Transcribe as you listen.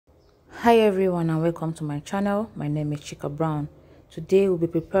Hi everyone and welcome to my channel. My name is Chika Brown. Today we'll be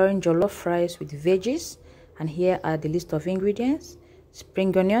preparing jollof rice with veggies, and here are the list of ingredients: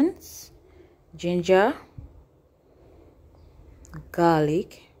 spring onions, ginger,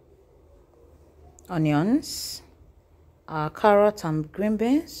 garlic, onions, carrots and green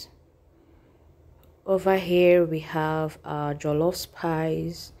beans. Over here we have our jollof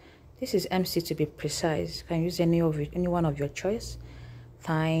spice. This is MC to be precise. You can use any one of your choice.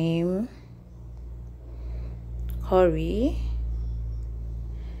 Thyme, curry,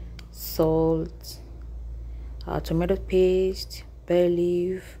 salt, tomato paste, bay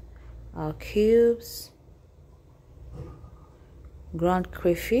leaf, cubes, ground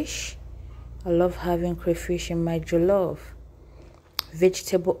crayfish. I love having crayfish in my jollof.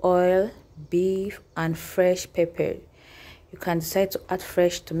 Vegetable oil, beef, and fresh pepper. You can decide to add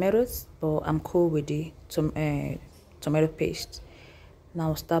fresh tomatoes, but I'm cool with the tomato paste. Now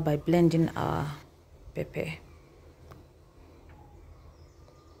we'll start by blending our pepper.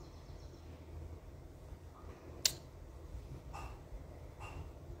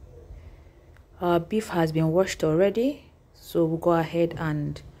 Our beef has been washed already, so we'll go ahead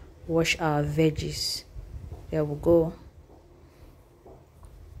and wash our veggies. There we go.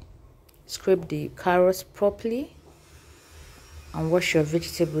 Scrape the carrots properly and wash your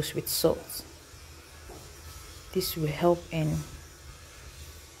vegetables with salt. This will help in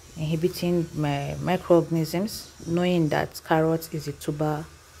inhibiting my microorganisms, knowing that carrot is a tuber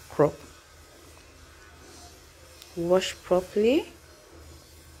crop. Wash properly.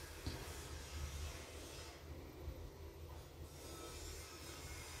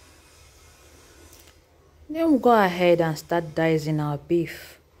 Then we'll go ahead and start dicing our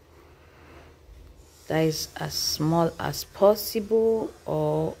beef. Dice as small as possible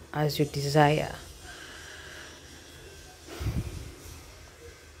or as you desire.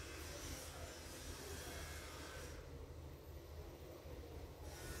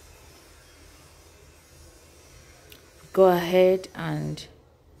 Go ahead and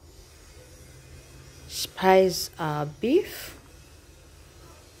spice our beef.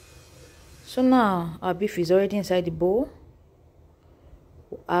 So now our beef is already inside the bowl.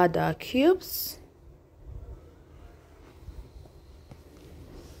 We'll add our cubes.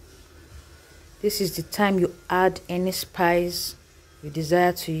 This is the time you add any spice you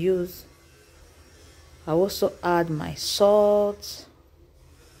desire to use. I also add my salt,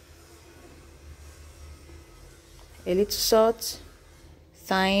 a little salt,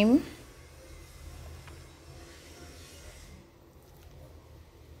 thyme,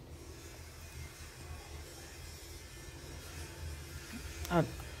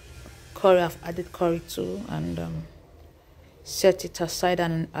 curry. I've added curry too, and set it aside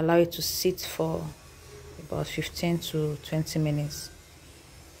and allow it to sit for about 15 to 20 minutes.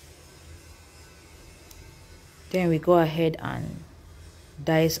 Then we go ahead and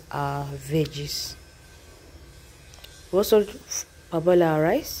dice our veggies. We also parboil our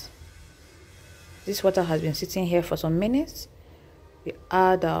rice. This water has been sitting here for some minutes. We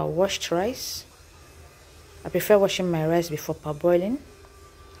add our washed rice. I prefer washing my rice before parboiling.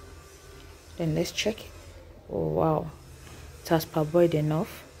 Then let's check it. Oh wow, it has parboiled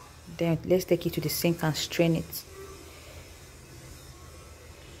enough. Then let's take it to the sink and strain it.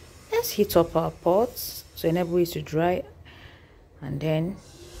 Let's heat up our pots to enable it to dry, and then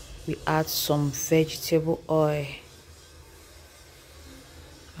we add some vegetable oil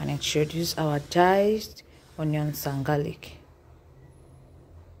and introduce our diced onions and garlic.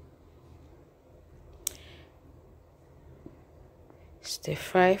 Stir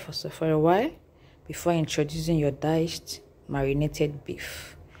fry for a while before introducing your diced marinated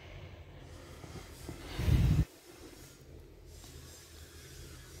beef.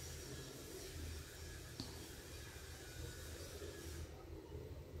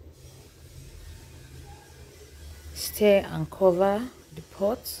 Stir and cover the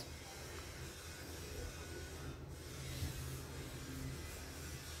pot.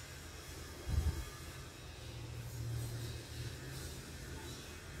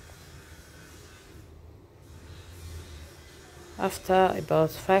 After about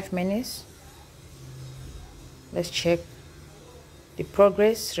 5 minutes, let's check the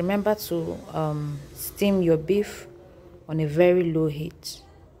progress. Remember to steam your beef on a very low heat.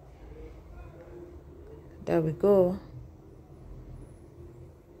 There we go.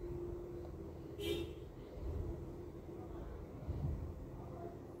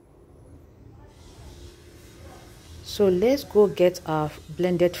 So let's go get our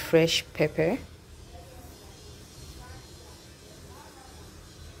blended fresh pepper.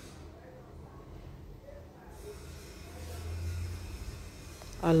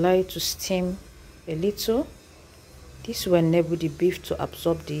 Allow it to steam a little. This will enable the beef to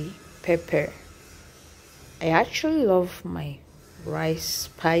absorb the pepper. I actually love my rice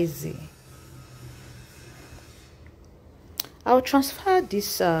spicy. I'll transfer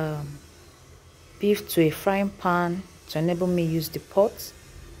this beef to a frying pan to enable me use the pot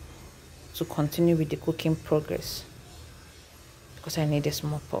to continue with the cooking progress, because I need a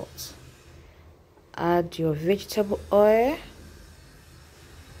small pot. Add your vegetable oil,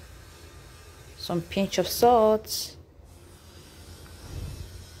 some pinch of salt,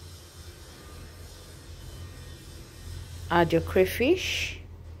 add your crayfish.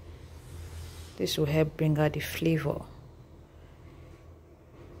 This will help bring out the flavor.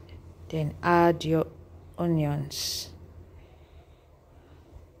 Then add your onions.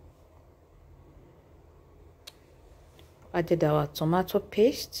 Added our tomato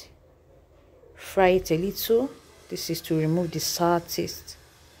paste. Fry it a little. This is to remove the sour taste.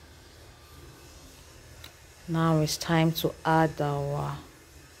 Now it's time to add our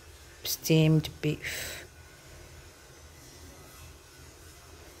steamed beef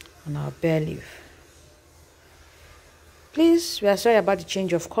and our bay leaf. Please, we are sorry about the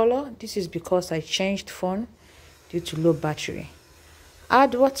change of color. This is because I changed phone due to low battery.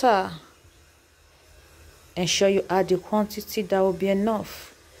 Add water. Ensure you add the quantity that will be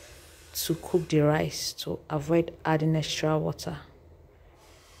enough to cook the rice, to avoid adding extra water.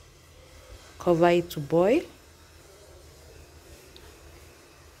 Cover it to boil.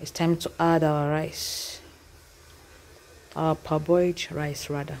 It's time to add our rice, our parboiled rice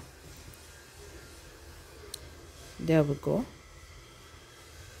rather. There we go.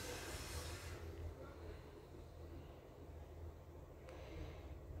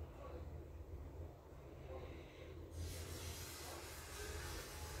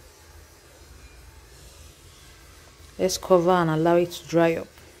 Let's cover and allow it to dry up.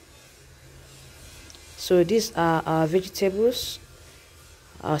 So these are our vegetables,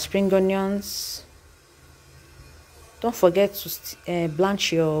 our spring onions. Don't forget to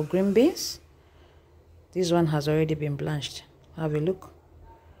blanch your green beans. This one has already been blanched. Have a look.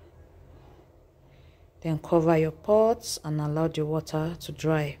 Then cover your pots and allow the water to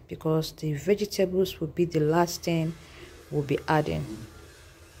dry, because the vegetables will be the last thing we'll be adding.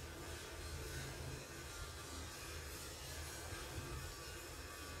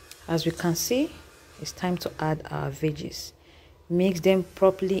 As we can see, it's time to add our veggies. Mix them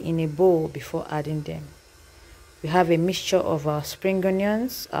properly in a bowl before adding them. We have a mixture of our spring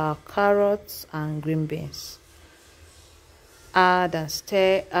onions, our carrots and green beans. Add and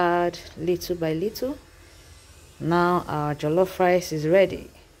stir, add little by little. Now our jollof rice is ready.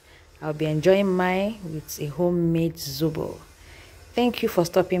 I'll be enjoying mine with a homemade zobo. Thank you for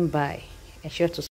stopping by. Ensure to